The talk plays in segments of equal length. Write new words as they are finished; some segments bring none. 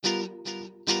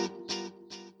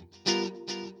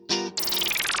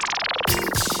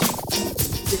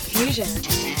Diffusion,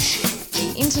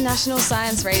 the international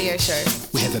science radio show.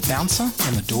 We have a bouncer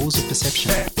on the doors of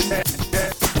perception.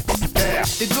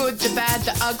 The good, the bad,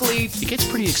 the ugly. It gets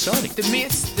pretty exciting. The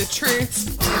myths, the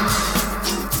truths.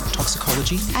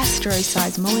 Toxicology.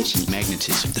 Astroseismology.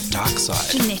 Magnetism. The dark side.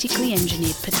 Genetically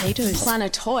engineered potatoes.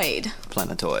 Planetoid.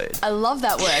 Planetoid. I love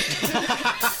that word.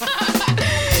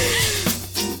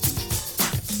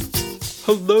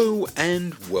 Hello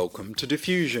and welcome to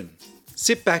Diffusion.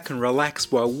 Sit back and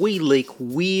relax while we leak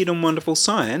weird and wonderful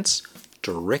science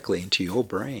directly into your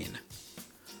brain.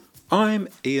 I'm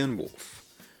Ian Wolfe.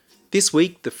 This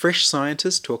week, the fresh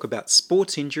scientists talk about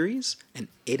sports injuries and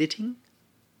editing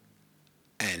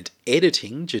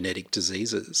genetic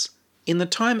diseases in the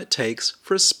time it takes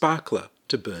for a sparkler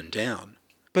to burn down.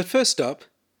 But first up,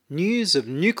 news of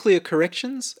nuclear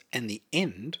corrections and the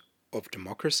end of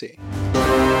democracy.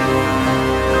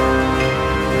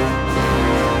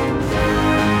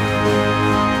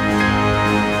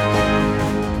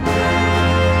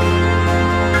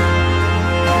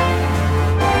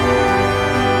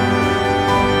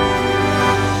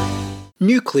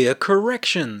 Nuclear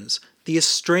corrections. The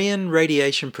Australian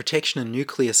Radiation Protection and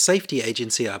Nuclear Safety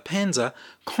Agency, ARPANSA,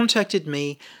 contacted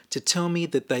me to tell me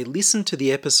that they listened to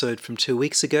the episode from 2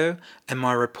 weeks ago and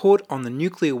my report on the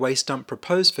nuclear waste dump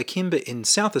proposed for Kimba in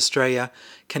South Australia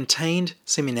contained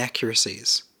some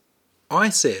inaccuracies. I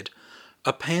said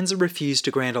ARPANSA refused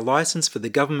to grant a licence for the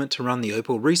government to run the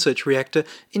Opal research reactor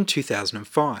in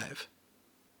 2005.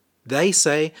 They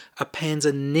say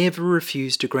ARPANSA never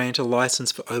refused to grant a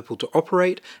licence for Opal to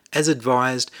operate, as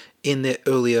advised in their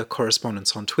earlier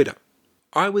correspondence on Twitter.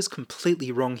 I was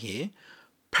completely wrong here,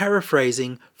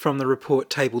 paraphrasing from the report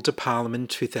tabled to Parliament in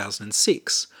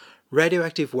 2006,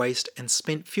 Radioactive Waste and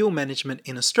Spent Fuel Management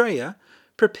in Australia,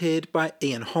 prepared by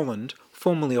Ian Holland,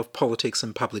 formerly of Politics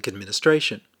and Public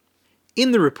Administration.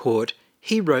 In the report,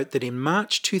 he wrote that in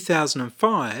March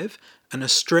 2005, an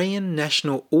Australian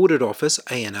National Audit Office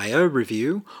ANAO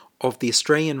review of the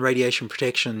Australian Radiation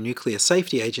Protection and Nuclear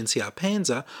Safety Agency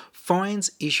ARPANSA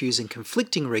finds issues in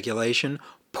conflicting regulation,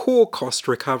 poor cost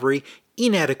recovery,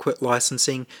 inadequate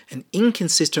licensing and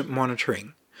inconsistent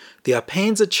monitoring. The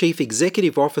ARPANSA Chief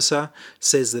Executive Officer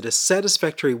says that a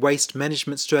satisfactory waste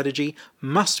management strategy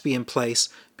must be in place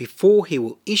before he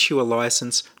will issue a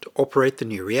licence to operate the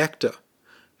new reactor.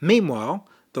 Meanwhile,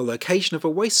 the location of a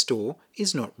waste store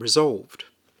is not resolved.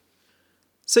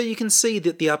 So you can see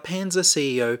that the ARPANSA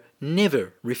CEO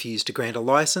never refused to grant a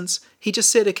licence, he just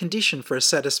set a condition for a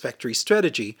satisfactory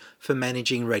strategy for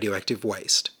managing radioactive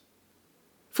waste.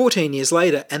 14 years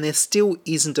later, and there still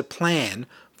isn't a plan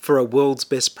for a world's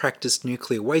best practice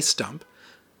nuclear waste dump,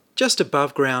 just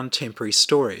above ground temporary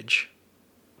storage.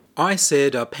 I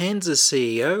said ARPANSA's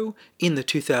CEO, in the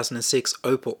 2006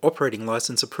 Opal operating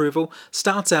licence approval,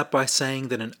 starts out by saying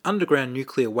that an underground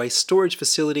nuclear waste storage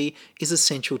facility is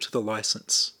essential to the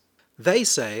licence. They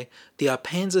say the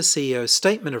ARPANSA CEO's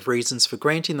statement of reasons for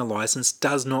granting the licence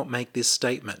does not make this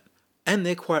statement. And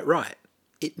they're quite right.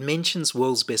 It mentions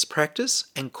world's best practice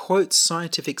and quotes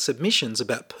scientific submissions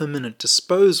about permanent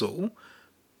disposal,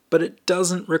 but it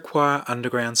doesn't require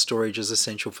underground storage as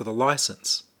essential for the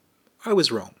licence. I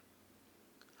was wrong.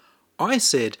 I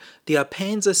said the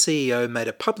ARPANSA CEO made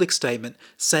a public statement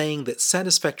saying that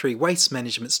satisfactory waste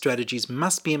management strategies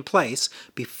must be in place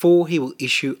before he will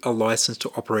issue a licence to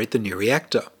operate the new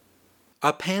reactor.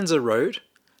 ARPANSA wrote,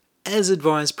 as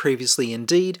advised previously,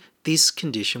 indeed, this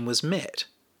condition was met.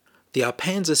 The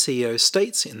ARPANSA CEO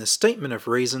states in the statement of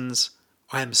reasons,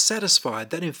 I am satisfied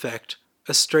that in fact,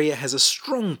 Australia has a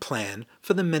strong plan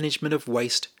for the management of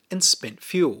waste and spent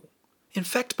fuel. In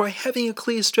fact, by having a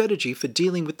clear strategy for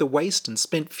dealing with the waste and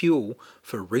spent fuel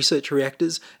for research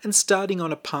reactors and starting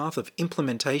on a path of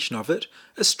implementation of it,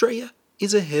 Australia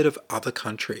is ahead of other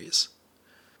countries.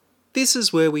 This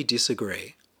is where we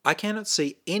disagree. I cannot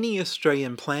see any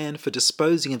Australian plan for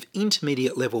disposing of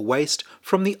intermediate level waste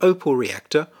from the Opal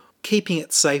reactor, keeping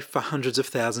it safe for hundreds of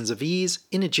thousands of years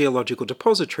in a geological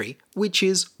depository, which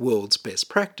is world's best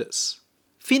practice.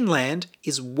 Finland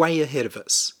is way ahead of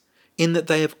us, in that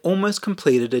they have almost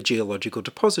completed a geological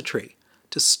depository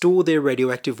to store their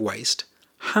radioactive waste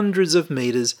hundreds of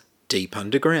metres deep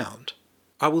underground.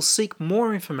 I will seek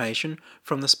more information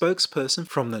from the spokesperson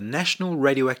from the National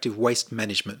Radioactive Waste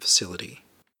Management Facility.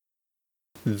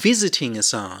 Visiting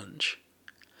Assange.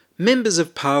 Members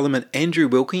of Parliament Andrew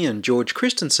Wilkie and George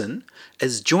Christensen,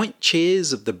 as joint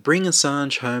chairs of the Bring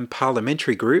Assange Home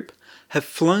parliamentary group, have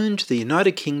flown to the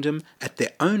United Kingdom at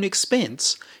their own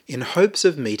expense in hopes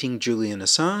of meeting Julian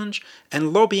Assange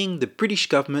and lobbying the British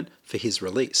government for his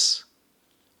release.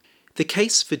 The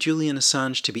case for Julian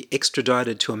Assange to be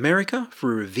extradited to America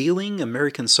for revealing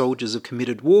American soldiers have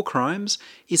committed war crimes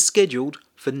is scheduled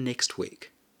for next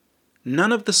week.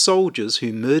 None of the soldiers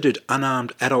who murdered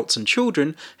unarmed adults and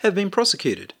children have been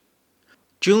prosecuted.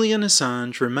 Julian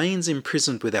Assange remains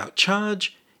imprisoned without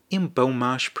charge in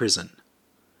Belmarsh Prison.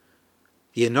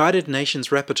 The United Nations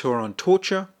Rapporteur on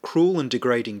Torture, Cruel and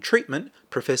Degrading Treatment,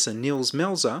 Professor Nils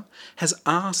Melzer, has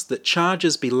asked that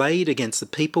charges be laid against the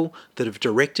people that have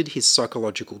directed his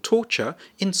psychological torture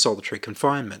in solitary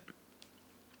confinement.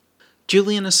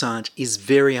 Julian Assange is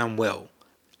very unwell,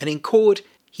 and in court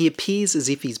he appears as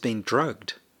if he's been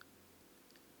drugged.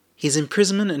 His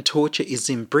imprisonment and torture is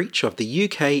in breach of the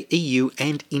UK, EU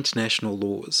and international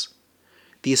laws.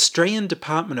 The Australian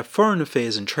Department of Foreign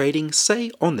Affairs and Trading say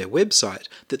on their website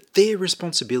that their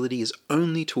responsibility is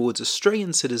only towards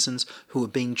Australian citizens who are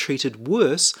being treated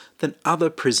worse than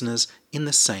other prisoners in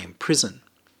the same prison.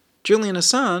 Julian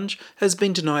Assange has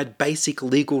been denied basic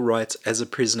legal rights as a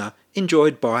prisoner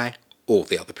enjoyed by all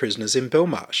the other prisoners in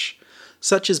Belmarsh,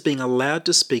 such as being allowed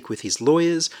to speak with his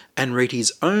lawyers and read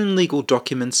his own legal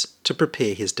documents to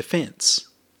prepare his defence.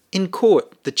 In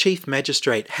court, the Chief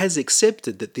Magistrate has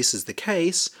accepted that this is the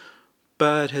case,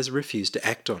 but has refused to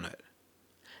act on it.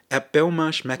 At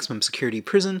Belmarsh Maximum Security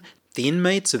Prison, the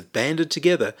inmates have banded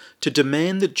together to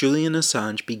demand that Julian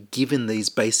Assange be given these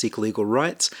basic legal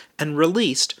rights and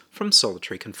released from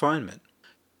solitary confinement.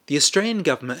 The Australian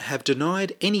government have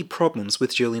denied any problems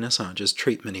with Julian Assange's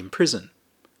treatment in prison.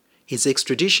 His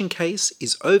extradition case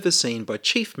is overseen by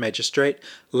Chief Magistrate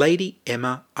Lady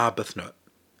Emma Arbuthnot.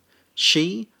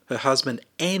 She, her husband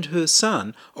and her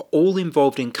son are all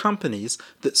involved in companies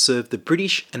that serve the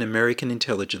British and American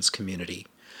intelligence community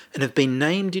and have been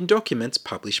named in documents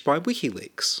published by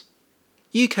WikiLeaks.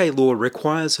 UK law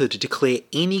requires her to declare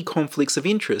any conflicts of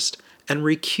interest and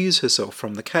recuse herself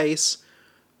from the case,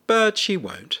 but she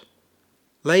won't.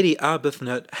 Lady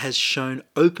Arbuthnot has shown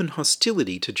open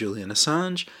hostility to Julian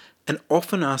Assange and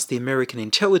often asked the American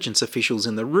intelligence officials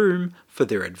in the room for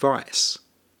their advice.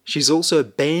 She's also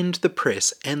banned the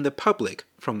press and the public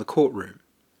from the courtroom.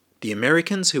 The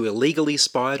Americans who illegally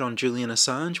spied on Julian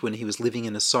Assange when he was living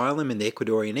in asylum in the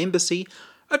Ecuadorian embassy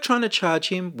are trying to charge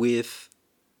him with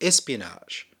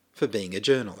espionage for being a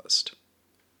journalist.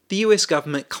 The US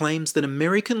government claims that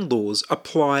American laws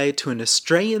apply to an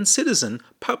Australian citizen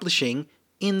publishing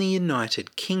in the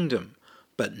United Kingdom,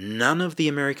 but none of the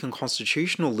American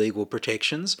constitutional legal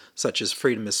protections, such as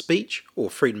freedom of speech or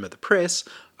freedom of the press,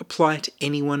 apply to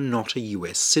anyone not a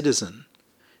US citizen.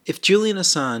 If Julian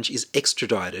Assange is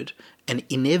extradited and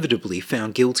inevitably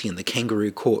found guilty in the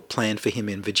kangaroo court planned for him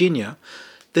in Virginia,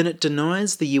 then it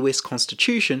denies the US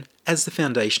Constitution as the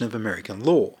foundation of American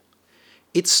law.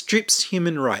 It strips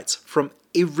human rights from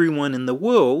everyone in the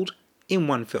world in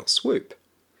one fell swoop.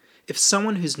 If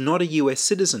someone who's not a US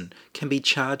citizen can be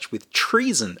charged with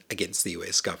treason against the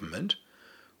US government,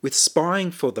 with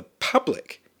spying for the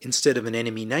public instead of an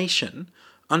enemy nation,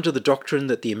 under the doctrine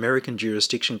that the American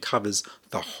jurisdiction covers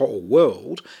the whole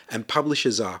world and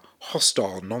publishers are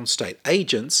hostile non-state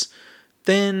agents,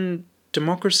 then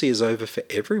democracy is over for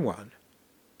everyone.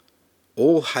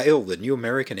 All hail the new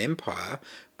American empire,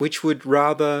 which would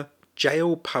rather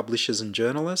jail publishers and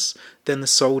journalists than the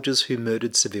soldiers who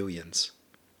murdered civilians.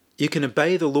 You can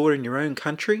obey the law in your own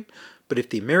country, but if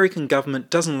the American government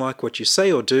doesn't like what you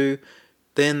say or do,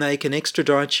 then they can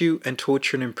extradite you and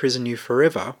torture and imprison you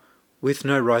forever, with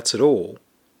no rights at all.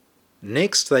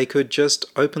 Next, they could just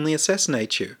openly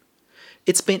assassinate you.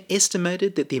 It's been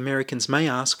estimated that the Americans may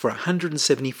ask for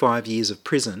 175 years of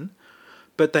prison,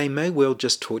 but they may well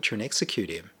just torture and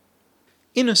execute him.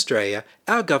 In Australia,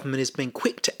 our government has been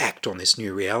quick to act on this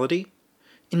new reality.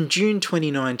 In June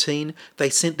 2019, they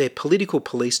sent their political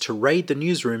police to raid the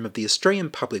newsroom of the Australian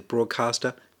public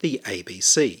broadcaster, the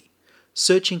ABC,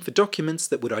 searching for documents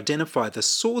that would identify the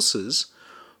sources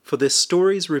for the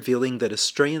stories revealing that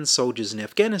Australian soldiers in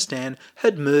Afghanistan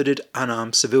had murdered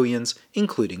unarmed civilians,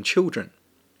 including children.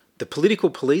 The political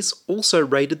police also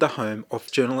raided the home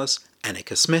of journalist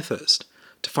Annika Smethurst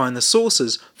to find the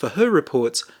sources for her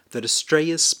reports that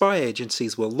Australia's spy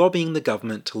agencies were lobbying the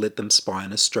government to let them spy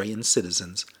on Australian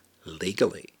citizens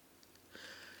legally.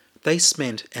 They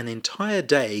spent an entire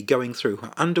day going through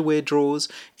her underwear drawers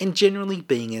and generally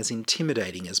being as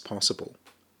intimidating as possible.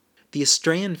 The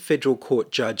Australian Federal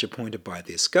Court judge appointed by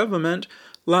this government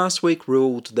last week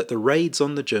ruled that the raids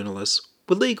on the journalists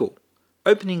were legal,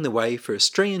 opening the way for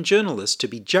Australian journalists to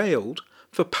be jailed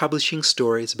for publishing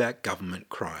stories about government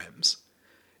crimes.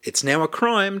 It's now a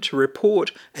crime to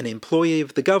report an employee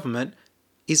of the government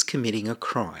is committing a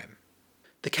crime.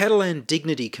 The Catalan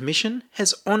Dignity Commission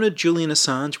has honoured Julian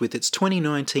Assange with its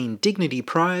 2019 Dignity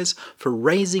Prize for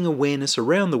raising awareness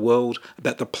around the world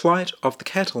about the plight of the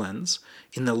Catalans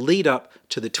in the lead-up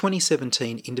to the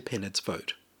 2017 independence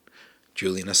vote.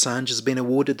 Julian Assange has been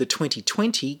awarded the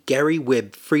 2020 Gary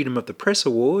Webb Freedom of the Press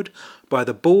Award by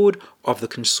the board of the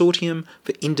Consortium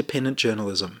for Independent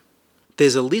Journalism.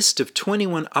 There's a list of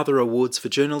 21 other awards for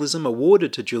journalism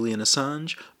awarded to Julian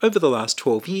Assange over the last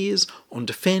 12 years on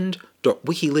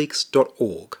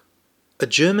defend.wikileaks.org. A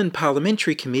German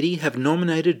parliamentary committee have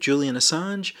nominated Julian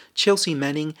Assange, Chelsea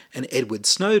Manning and Edward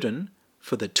Snowden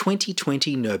for the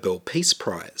 2020 Nobel Peace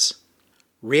Prize.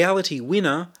 Reality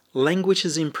winner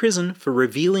languishes in prison for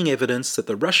revealing evidence that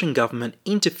the Russian government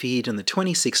interfered in the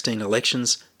 2016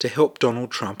 elections to help Donald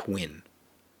Trump win.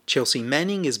 Chelsea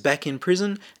Manning is back in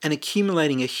prison and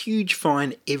accumulating a huge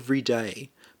fine every day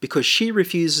because she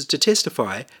refuses to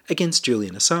testify against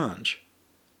Julian Assange.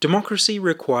 Democracy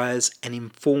requires an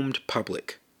informed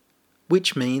public,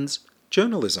 which means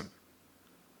journalism.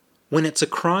 When it's a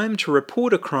crime to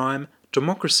report a crime,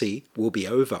 democracy will be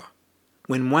over.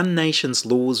 When one nation's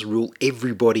laws rule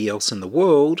everybody else in the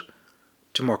world,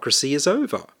 democracy is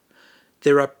over.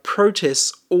 There are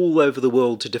protests all over the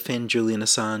world to defend Julian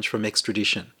Assange from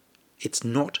extradition. It's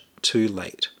not too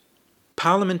late.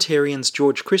 Parliamentarians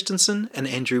George Christensen and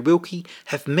Andrew Wilkie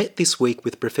have met this week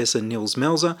with Professor Nils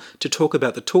Melzer to talk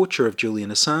about the torture of Julian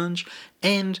Assange,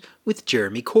 and with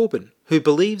Jeremy Corbyn, who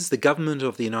believes the government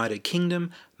of the United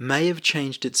Kingdom may have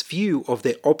changed its view of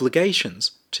their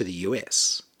obligations to the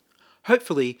US.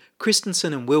 Hopefully,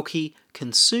 Christensen and Wilkie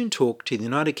can soon talk to the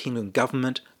United Kingdom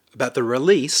government about the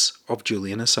release of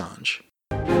Julian Assange.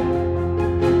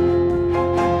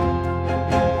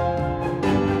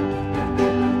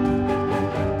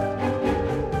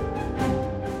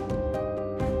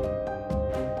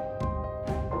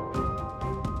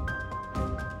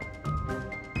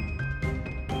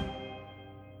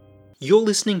 You're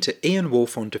listening to Ian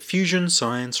Wolfe on Diffusion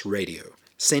Science Radio.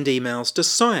 Send emails to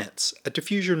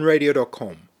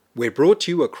science@diffusionradio.com. We're brought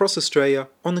to you across Australia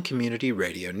on the Community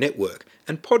Radio Network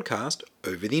and podcast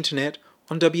over the internet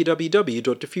on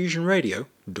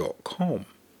www.diffusionradio.com.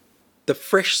 The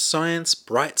Fresh Science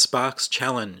Bright Sparks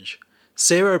Challenge.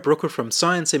 Sarah Brooker from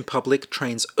Science in Public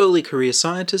trains early career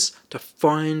scientists to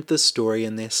find the story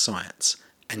in their science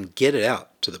and get it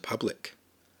out to the public.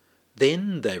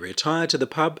 Then they retire to the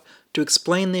pub to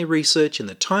explain their research in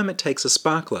the time it takes a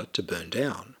sparkler to burn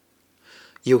down.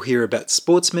 You'll hear about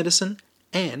sports medicine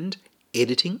and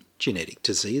editing genetic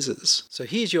diseases. So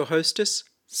here's your hostess,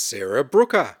 Sarah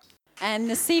Brooker. And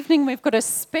this evening we've got a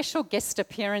special guest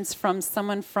appearance from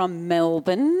someone from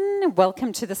Melbourne.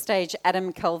 Welcome to the stage,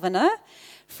 Adam Kelviner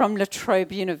from La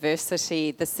Trobe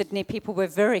University. The Sydney people were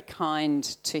very kind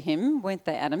to him, weren't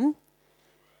they, Adam?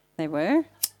 They were.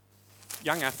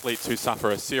 Young athletes who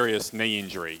suffer a serious knee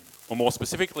injury, or more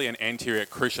specifically an anterior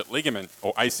cruciate ligament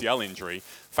or ACL injury,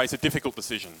 face a difficult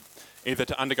decision, either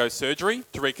to undergo surgery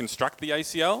to reconstruct the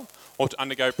ACL or to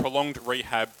undergo prolonged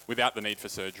rehab without the need for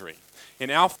surgery. In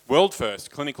our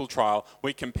world-first clinical trial,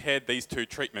 we compared these two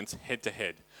treatments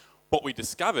head-to-head. What we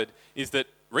discovered is that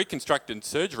reconstructed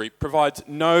surgery provides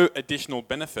no additional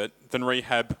benefit than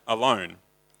rehab alone,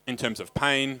 in terms of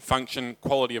pain, function,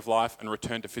 quality of life, and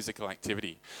return to physical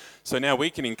activity. So now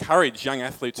we can encourage young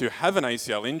athletes who have an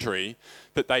ACL injury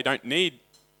that they don't need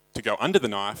to go under the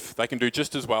knife, they can do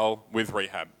just as well with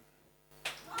rehab.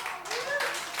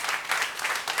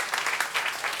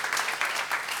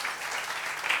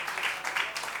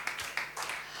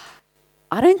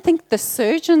 I don't think the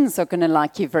surgeons are going to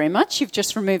like you very much. You've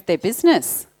just removed their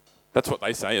business. That's what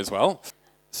they say as well.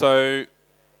 So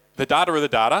the data are the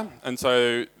data, and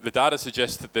so the data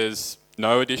suggests that there's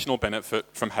no additional benefit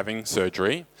from having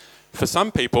surgery. For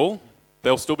some people,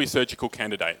 there'll still be surgical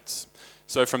candidates.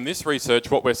 So from this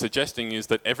research, what we're suggesting is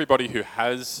that everybody who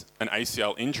has an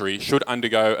ACL injury should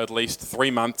undergo at least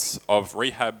 3 months of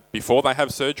rehab before they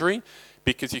have surgery,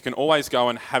 because you can always go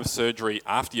and have surgery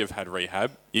after you've had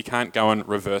rehab. You can't go and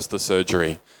reverse the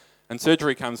surgery. And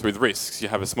surgery comes with risks. You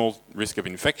have a small risk of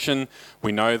infection.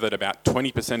 We know that about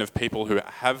 20% of people who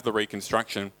have the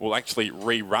reconstruction will actually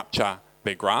re-rupture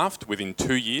their graft within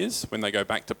 2 years when they go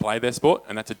back to play their sport,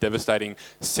 and that's a devastating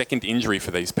second injury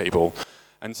for these people.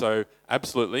 And so,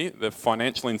 absolutely, the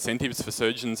financial incentives for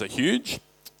surgeons are huge,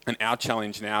 and our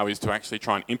challenge now is to actually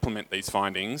try and implement these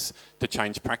findings to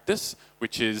change practice,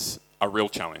 which is a real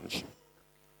challenge.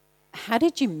 How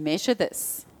did you measure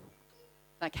this?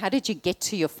 Like, how did you get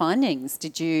to your findings?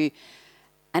 Did you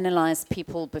analyse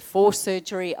people before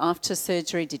surgery, after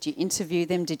surgery? Did you interview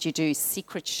them? Did you do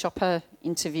secret shopper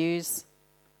interviews?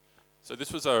 So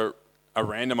this was a a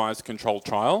randomised controlled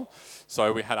trial.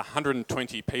 So we had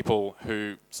 120 people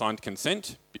who signed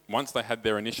consent once they had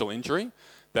their initial injury.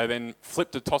 They then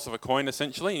flipped a toss of a coin,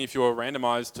 essentially, and if you were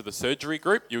randomised to the surgery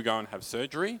group, you would go and have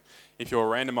surgery. If you were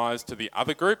randomised to the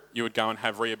other group, you would go and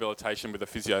have rehabilitation with a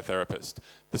physiotherapist.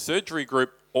 The surgery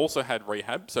group also had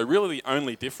rehab, so really the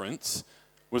only difference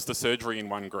was the surgery in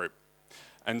one group.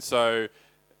 And so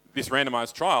this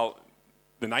randomised trial,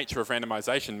 the nature of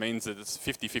randomisation means that it's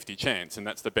 50-50 chance, and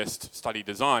that's the best study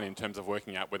design in terms of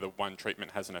working out whether one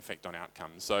treatment has an effect on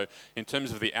outcomes. So in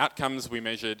terms of the outcomes, we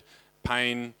measured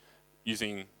pain,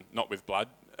 using, not with blood,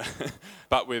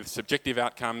 but with subjective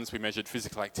outcomes. We measured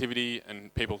physical activity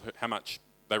and people, how much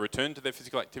they returned to their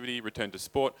physical activity, returned to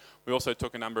sport. We also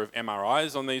took a number of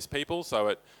MRIs on these people.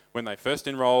 So when they first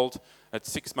enrolled, at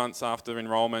 6 months after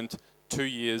enrolment, 2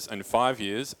 years and 5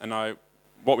 years. And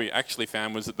what we actually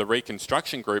found was that the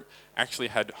reconstruction group actually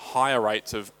had higher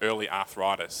rates of early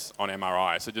arthritis on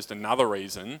MRI. So just another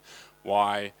reason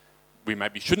why we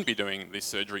maybe shouldn't be doing this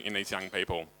surgery in these young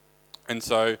people. And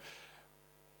so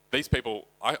these people,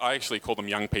 I actually call them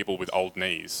young people with old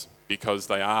knees, because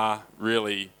they are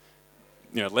really,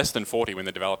 less than 40 when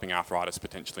they're developing arthritis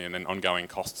potentially, and then ongoing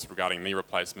costs regarding knee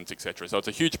replacements, etc. So it's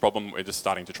a huge problem we're just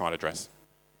starting to try and address.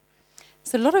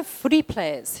 There's a lot of footy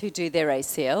players who do their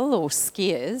ACL, or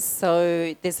skiers,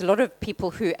 so there's a lot of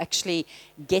people who actually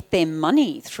get their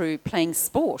money through playing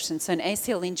sport, and so an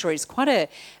ACL injury is quite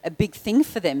a big thing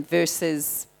for them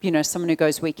versus, someone who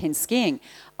goes weekend skiing.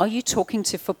 Are you talking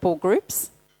to football groups?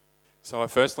 So I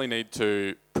firstly need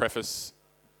to preface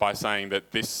by saying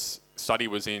that this study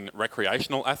was in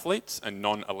recreational athletes and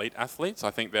non-elite athletes. I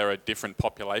think they're a different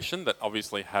population that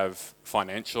obviously have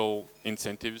financial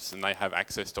incentives, and they have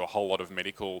access to a whole lot of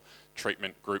medical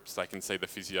treatment groups. They can see the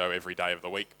physio every day of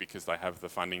the week because they have the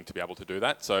funding to be able to do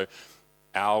that. So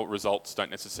our results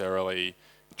don't necessarily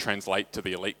translate to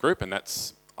the elite group, and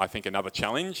that's, I think, another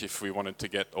challenge if we wanted to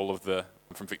get all of the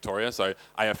from Victoria. So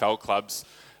AFL clubs,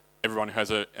 everyone who has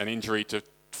an injury to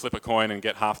flip a coin and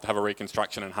get half to have a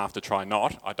reconstruction and half to try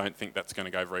not. I don't think that's going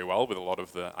to go very well with a lot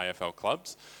of the AFL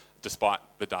clubs, despite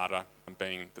the data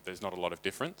being that there's not a lot of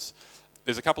difference.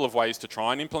 There's a couple of ways to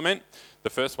try and implement.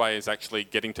 The first way is actually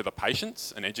getting to the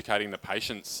patients and educating the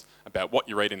patients about what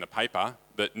you read in the paper,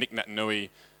 that Nick Naitanui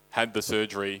had the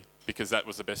surgery because that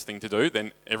was the best thing to do.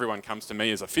 Then everyone comes to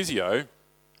me as a physio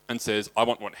and says, I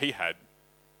want what he had,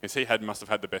 because he must have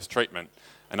had the best treatment.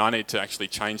 And I need to actually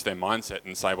change their mindset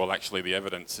and say, well, actually the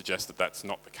evidence suggests that that's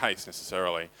not the case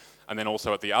necessarily. And then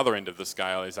also at the other end of the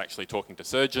scale is actually talking to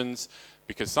surgeons,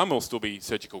 because some will still be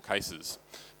surgical cases.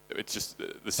 It's just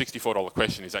the $64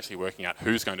 question is actually working out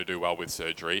who's going to do well with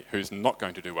surgery, who's not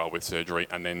going to do well with surgery,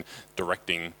 and then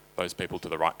directing those people to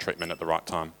the right treatment at the right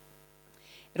time.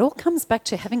 It all comes back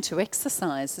to having to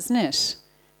exercise, isn't it?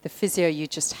 The physio, you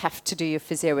just have to do your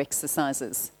physio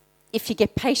exercises. If you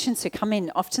get patients who come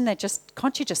in, often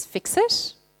can't you just fix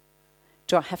it?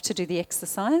 Do I have to do the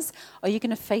exercise? Are you going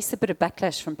to face a bit of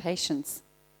backlash from patients?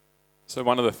 So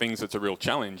one of the things that's a real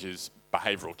challenge is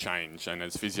behavioural change, and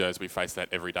as physios we face that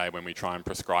every day when we try and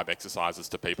prescribe exercises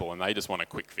to people, and they just want a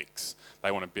quick fix.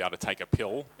 They want to be able to take a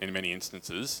pill in many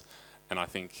instances, and I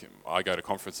think I go to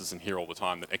conferences and hear all the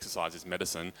time that exercise is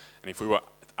medicine, and if we were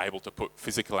able to put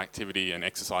physical activity and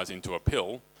exercise into a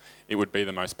pill, it would be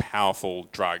the most powerful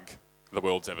drug the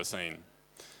world's ever seen.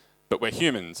 But we're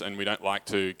humans and we don't like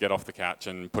to get off the couch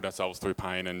and put ourselves through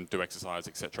pain and do exercise,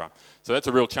 etc. So that's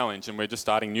a real challenge, and we're just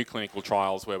starting new clinical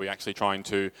trials where we're actually trying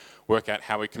to work out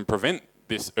how we can prevent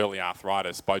this early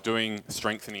arthritis by doing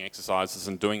strengthening exercises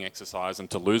and doing exercise and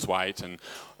to lose weight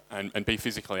and be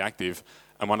physically active.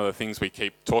 And one of the things we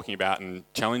keep talking about and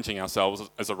challenging ourselves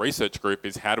as a research group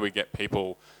is how do we get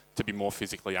people to be more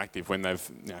physically active when they've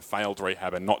failed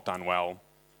rehab and not done well,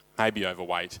 maybe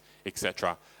overweight,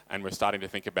 etc. And we're starting to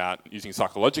think about using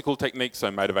psychological techniques, so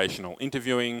motivational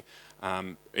interviewing,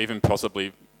 even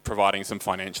possibly providing some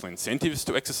financial incentives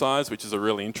to exercise, which is a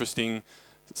really interesting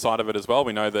side of it as well.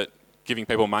 We know that giving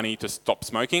people money to stop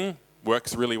smoking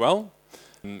works really well.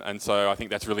 And so I think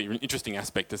that's a really interesting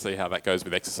aspect to see how that goes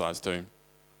with exercise too.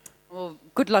 Well,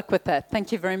 good luck with that.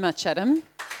 Thank you very much, Adam.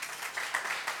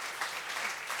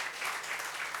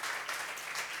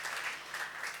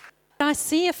 I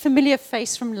see a familiar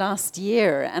face from last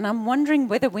year, and I'm wondering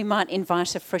whether we might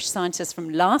invite a fresh scientist from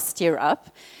last year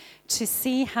up to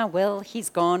see how well he's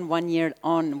gone 1 year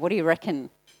on. What do you reckon?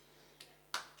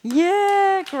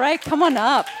 Yeah, great. Come on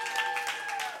up.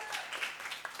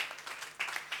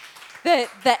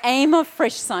 The aim of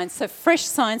Fresh Science, so Fresh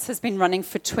Science has been running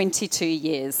for 22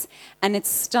 years, and it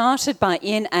started by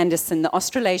Ian Anderson, the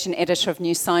Australasian editor of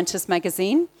New Scientist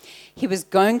magazine. He was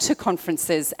going to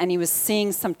conferences and he was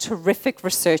seeing some terrific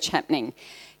research happening.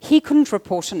 He couldn't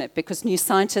report on it because New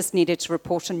Scientist needed to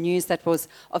report on news that was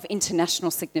of international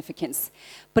significance.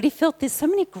 But he felt there's so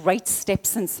many great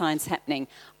steps in science happening.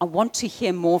 I want to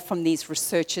hear more from these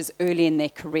researchers early in their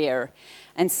career.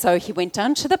 And so he went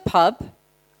down to the pub,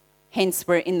 hence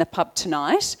we're in the pub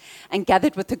tonight, and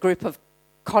gathered with a group of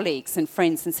colleagues and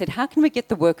friends and said, how can we get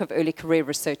the work of early career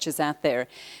researchers out there?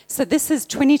 So this is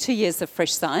 22 years of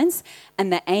Fresh Science,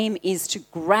 and the aim is to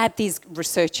grab these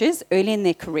researchers early in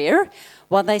their career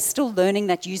while they're still learning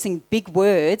that using big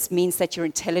words means that you're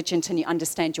intelligent and you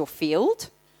understand your field.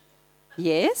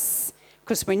 Yes,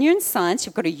 because when you're in science,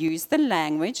 you've got to use the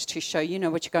language to show you know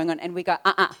what you're going on. And we go,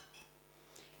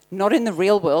 not in the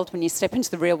real world. When you step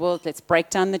into the real world, let's break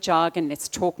down the jargon, let's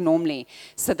talk normally.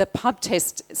 So the pub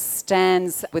test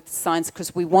stands with science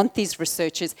because we want these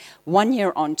researchers 1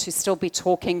 year on to still be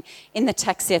talking in the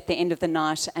taxi at the end of the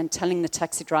night and telling the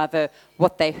taxi driver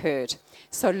what they heard.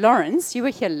 So Lawrence, you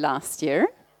were here last year.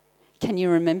 Can you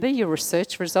remember your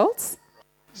research results?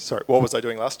 Sorry, what was I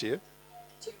doing last year?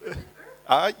 Do you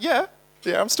remember? Yeah,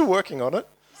 I'm still working on it.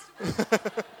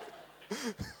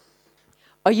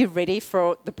 Are you ready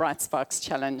for the Bright Sparks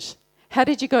Challenge? How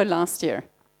did you go last year?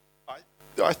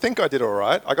 I think I did all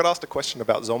right. I got asked a question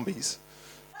about zombies.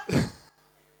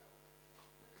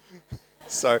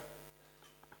 So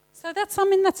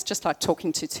that's just like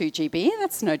talking to 2GB.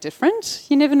 That's no different.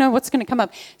 You never know what's going to come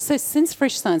up. So since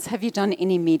Fresh Science, have you done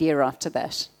any media after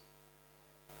that?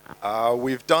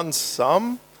 We've done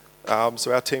some.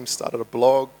 So our team started a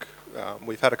blog.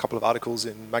 We've had a couple of articles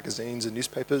in magazines and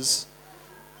newspapers.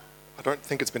 I don't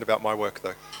think it's been about my work,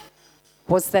 though.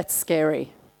 Was that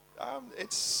scary?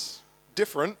 It's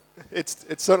different. It's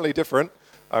certainly different.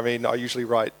 I mean, I usually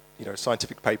write,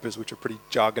 scientific papers which are pretty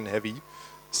jargon heavy,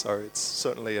 so it's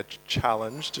certainly a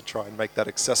challenge to try and make that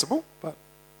accessible. But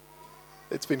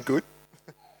it's been good.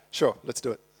 Sure, let's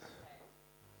do it.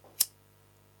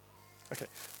 Okay.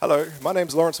 Hello, my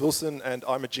name's Lawrence Wilson, and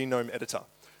I'm a genome editor,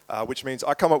 which means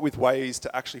I come up with ways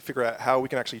to actually figure out how we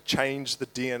can actually change the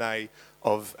DNA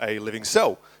of a living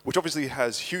cell, which obviously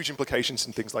has huge implications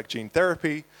in things like gene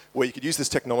therapy, where you could use this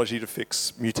technology to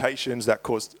fix mutations that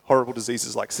cause horrible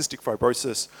diseases like cystic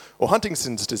fibrosis or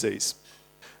Huntington's disease.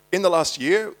 In the last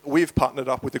year, we've partnered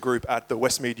up with a group at the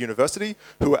Westmead University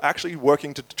who are actually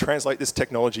working to translate this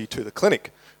technology to the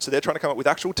clinic. So they're trying to come up with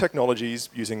actual technologies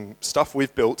using stuff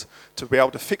we've built to be able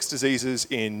to fix diseases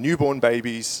in newborn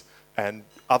babies and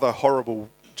other horrible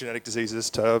genetic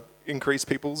diseases to increase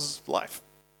people's life.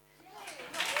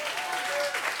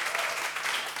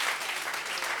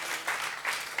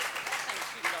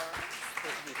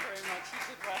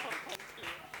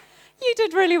 You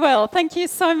did really well. Thank you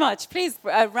so much. Please,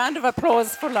 a round of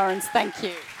applause for Lawrence. Thank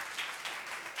you.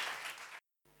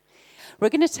 We're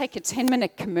going to take a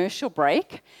 10-minute commercial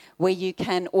break where you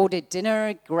can order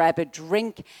dinner, grab a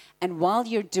drink, and while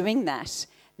you're doing that,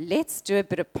 let's do a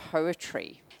bit of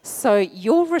poetry. So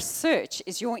your research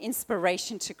is your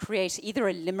inspiration to create either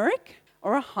a limerick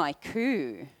or a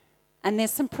haiku. And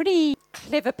there's some pretty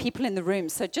clever people in the room,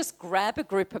 so just grab a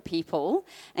group of people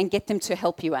and get them to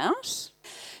help you out.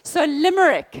 So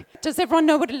limerick, does everyone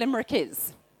know what a limerick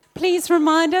is? Please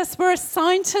remind us, we're a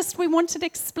scientist, we want it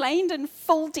explained in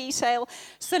full detail.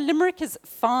 So limerick is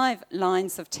 5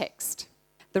 lines of text.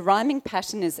 The rhyming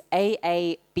pattern is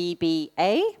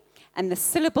A-A-B-B-A, and the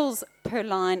syllables per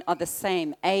line are the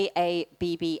same,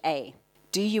 A-A-B-B-A.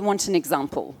 Do you want an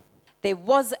example? There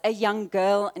was a young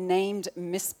girl named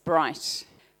Miss Bright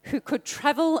who could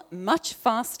travel much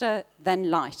faster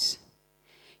than light.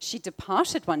 She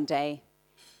departed one day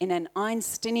in an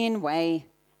Einsteinian way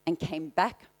and came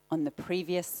back on the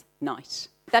previous night.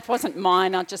 That wasn't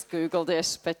mine, I just Googled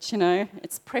it, but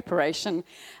it's preparation.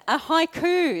 A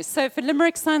haiku. So if a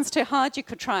limerick sounds too hard, you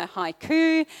could try a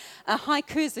haiku. A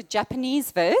haiku is a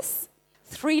Japanese verse,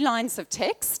 3 lines of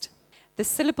text. The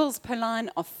syllables per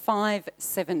line are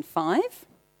 575.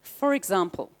 For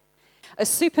example, a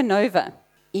supernova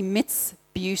emits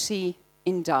beauty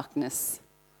in darkness,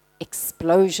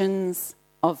 explosions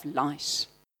of light.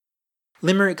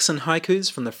 Limericks and haikus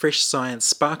from the Fresh Science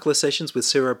Sparkler sessions with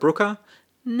Sarah Brooker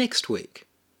next week.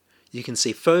 You can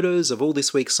see photos of all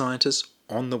this week's scientists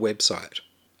on the website.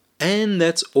 And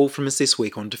that's all from us this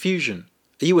week on Diffusion.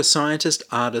 Are you a scientist,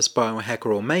 artist,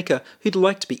 biohacker or maker who'd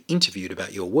like to be interviewed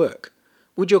about your work?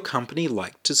 Would your company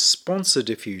like to sponsor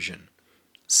Diffusion?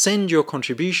 Send your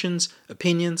contributions,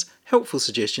 opinions, helpful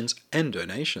suggestions and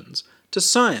donations to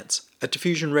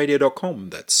science@diffusionradio.com.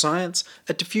 That's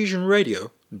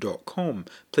science@diffusionradio.com.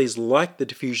 Please like the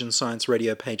Diffusion Science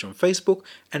Radio page on Facebook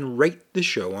and rate the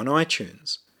show on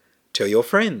iTunes. Tell your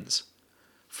friends.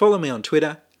 Follow me on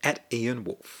Twitter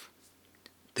 @IanWolf.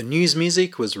 The news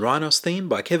music was Rhinos theme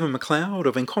by Kevin MacLeod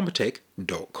of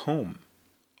Incompetech.com.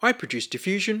 I produce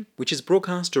Diffusion, which is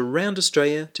broadcast around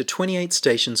Australia to 28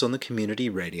 stations on the Community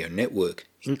Radio Network,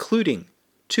 including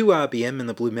 2RBM in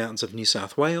the Blue Mountains of New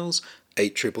South Wales,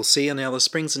 8CCC in Alice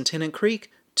Springs and Tennant Creek,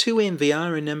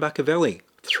 2MVR in Nambucca Valley,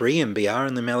 3MBR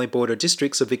in the Mallee Border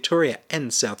districts of Victoria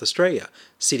and South Australia,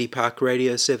 City Park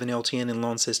Radio 7LTN in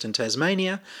Launceston,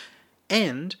 Tasmania,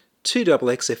 and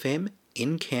 2XXFM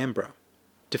in Canberra.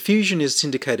 Diffusion is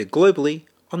syndicated globally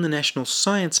on the National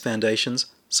Science Foundation's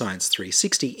Science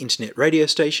 360 internet radio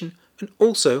station and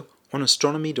also on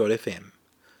astronomy.fm.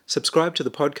 Subscribe to the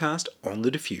podcast on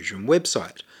the Diffusion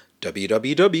website,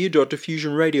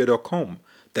 www.diffusionradio.com.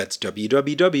 That's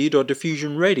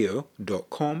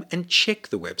www.diffusionradio.com, and check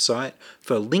the website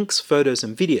for links, photos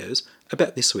and videos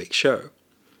about this week's show.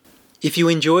 If you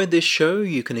enjoyed this show,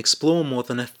 you can explore more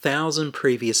than 1,000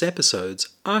 previous episodes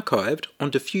archived on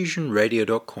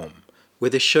diffusionradio.com, where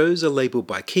the shows are labelled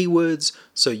by keywords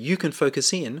so you can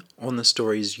focus in on the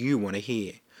stories you want to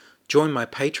hear. Join my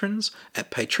patrons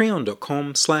at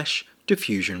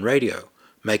patreon.com/diffusionradio.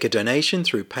 Make a donation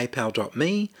through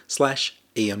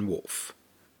paypal.me/IanWolf.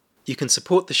 You can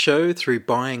support the show through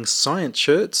buying science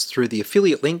shirts through the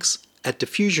affiliate links at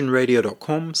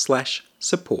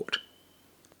diffusionradio.com/support.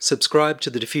 Subscribe to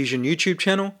the Diffusion YouTube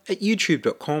channel at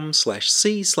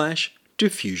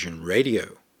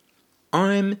youtube.com/c/diffusionradio.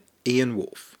 I'm Ian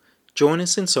Wolf. Join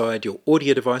us inside your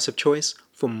audio device of choice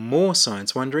for more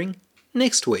science wondering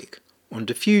next week on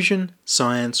Diffusion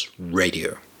Science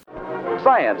Radio.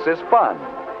 Science is fun.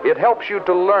 It helps you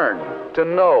to learn, to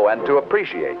know, and to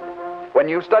appreciate. When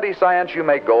you study science, you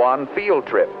may go on field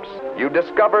trips. You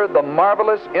discover the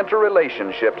marvelous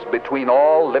interrelationships between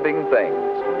all living things.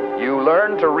 You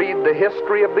learn to read the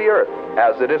history of the Earth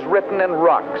as it is written in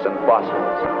rocks and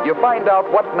fossils. You find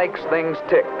out what makes things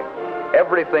tick,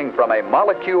 everything from a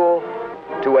molecule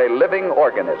to a living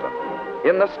organism.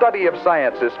 In the study of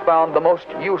science is found the most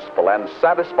useful and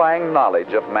satisfying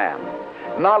knowledge of man.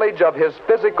 Knowledge of his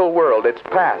physical world, its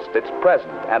past, its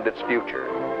present, and its future.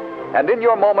 And in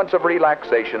your moments of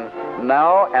relaxation,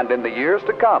 now and in the years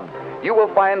to come, you will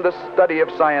find the study of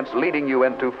science leading you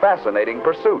into fascinating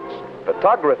pursuits.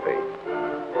 Photography,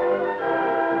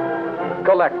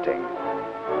 collecting.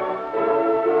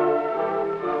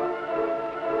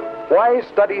 Why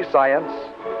study science?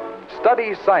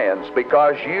 Study science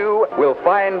because you will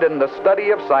find in the study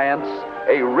of science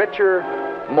a richer,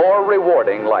 more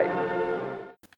rewarding life.